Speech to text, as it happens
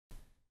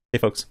Hey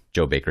folks,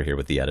 Joe Baker here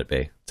with the Edit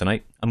Bay.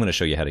 Tonight, I'm going to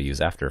show you how to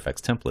use After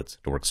Effects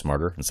templates to work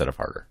smarter instead of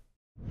harder.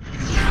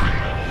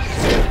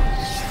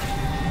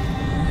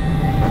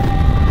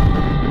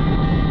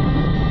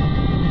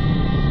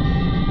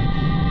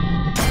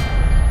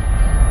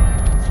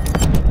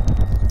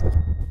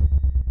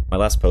 My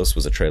last post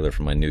was a trailer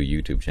for my new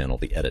YouTube channel,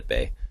 the Edit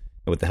Bay.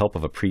 And with the help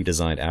of a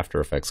pre-designed After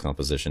Effects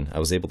composition, I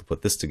was able to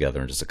put this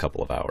together in just a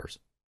couple of hours.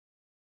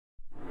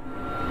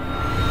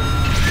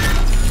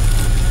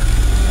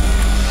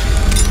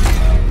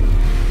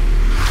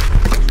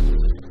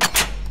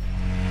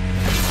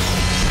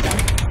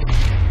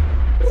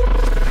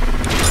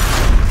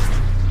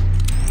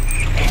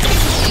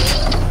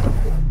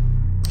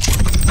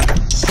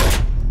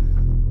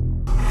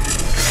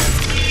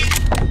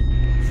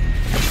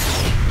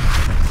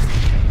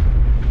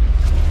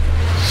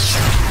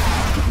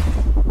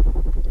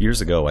 Years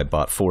ago, I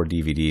bought 4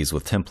 DVDs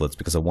with templates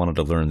because I wanted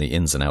to learn the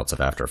ins and outs of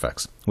After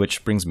Effects,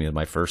 which brings me to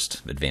my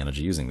first advantage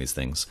of using these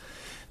things.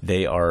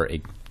 They are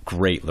a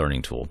great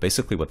learning tool.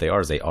 Basically what they are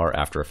is they are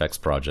After Effects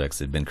projects.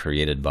 They've been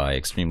created by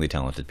extremely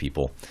talented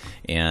people,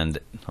 and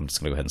I'm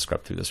just going to go ahead and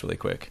scrub through this really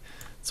quick.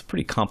 It's a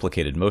pretty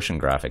complicated motion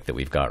graphic that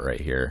we've got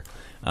right here.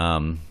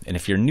 And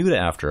if you're new to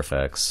After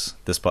Effects,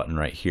 this button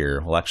right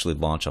here will actually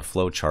launch a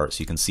flow chart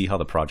so you can see how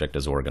the project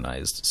is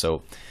organized.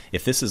 So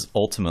if this is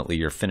ultimately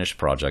your finished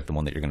project, the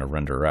one that you're going to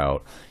render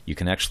out, you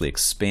can actually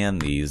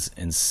expand these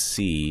and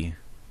see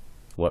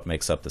what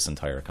makes up this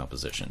entire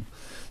composition.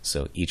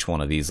 So each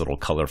one of these little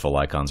colorful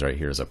icons right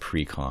here is a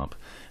pre-comp.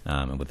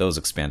 And with those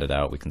expanded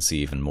out, we can see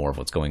even more of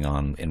what's going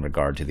on in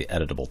regard to the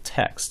editable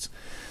text.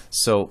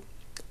 So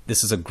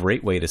this is a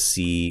great way to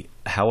see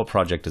how a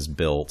project is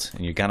built,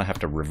 and you're gonna have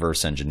to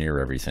reverse engineer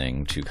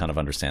everything to kind of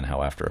understand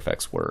how After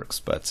Effects works.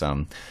 But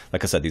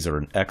like I said, these are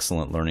an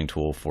excellent learning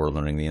tool for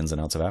learning the ins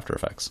and outs of After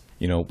Effects.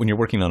 You know, when you're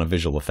working on a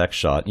visual effects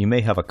shot, you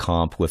may have a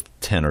comp with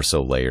 10 or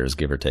so layers,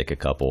 give or take a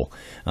couple.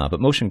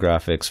 But motion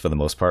graphics, for the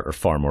most part, are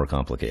far more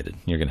complicated.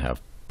 You're gonna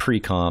have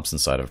pre-comps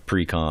inside of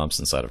pre-comps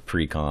inside of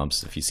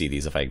pre-comps. If you see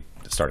these, if I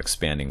start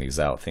expanding these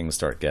out, things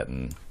start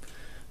getting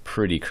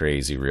pretty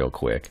crazy real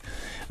quick.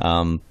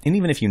 And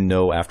even if you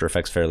know After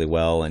Effects fairly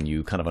well and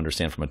you kind of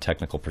understand from a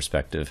technical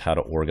perspective how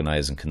to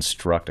organize and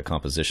construct a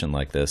composition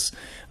like this,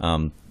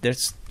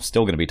 it's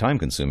still going to be time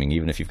consuming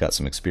even if you've got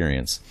some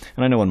experience.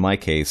 And I know in my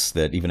case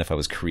that even if I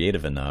was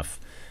creative enough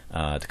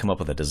to come up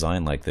with a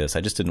design like this,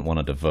 I just didn't want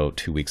to devote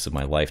 2 weeks of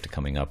my life to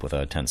coming up with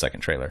a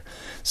 10-second trailer.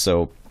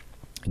 So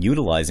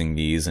utilizing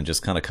these and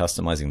just kind of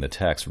customizing the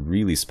text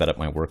really sped up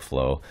my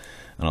workflow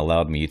and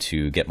allowed me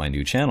to get my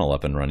new channel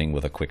up and running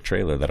with a quick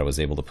trailer that I was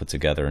able to put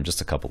together in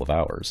just a couple of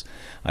hours.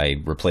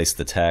 I replaced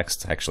the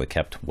text, actually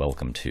kept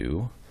welcome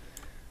to.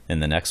 In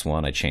the next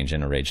one, I changed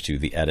InterRage to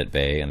the Edit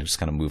Bay and just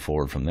kind of move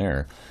forward from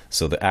there.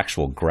 So the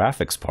actual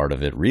graphics part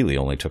of it really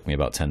only took me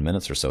about 10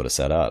 minutes or so to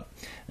set up.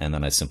 And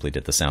then I simply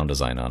did the sound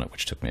design on it,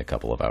 which took me a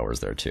couple of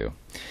hours there too.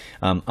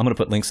 I'm going to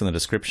put links in the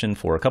description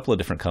for a couple of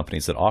different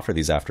companies that offer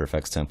these After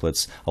Effects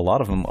templates. A lot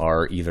of them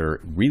are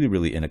either really,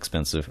 really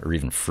inexpensive or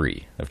even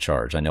free of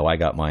charge. I know I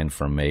got mine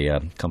from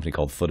a company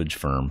called Footage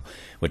Firm,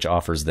 which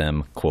offers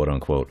them quote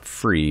unquote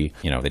free.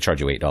 You know, they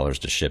charge you $8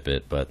 to ship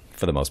it, but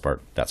for the most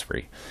part, that's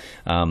free.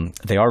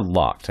 They are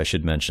locked, I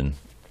should mention.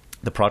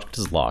 The project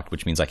is locked,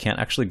 which means I can't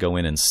actually go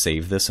in and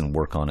save this and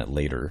work on it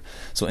later.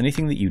 So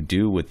anything that you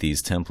do with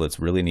these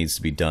templates really needs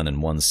to be done in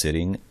one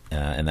sitting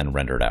and then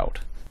rendered out.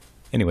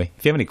 Anyway,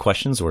 if you have any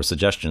questions or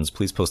suggestions,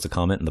 please post a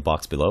comment in the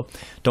box below.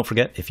 Don't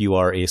forget, if you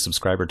are a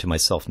subscriber to my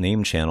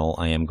self-named channel,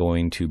 I am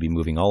going to be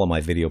moving all of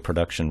my video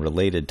production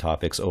related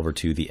topics over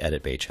to the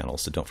Edit Bay channel,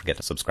 so don't forget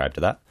to subscribe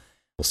to that.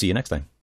 We'll see you next time.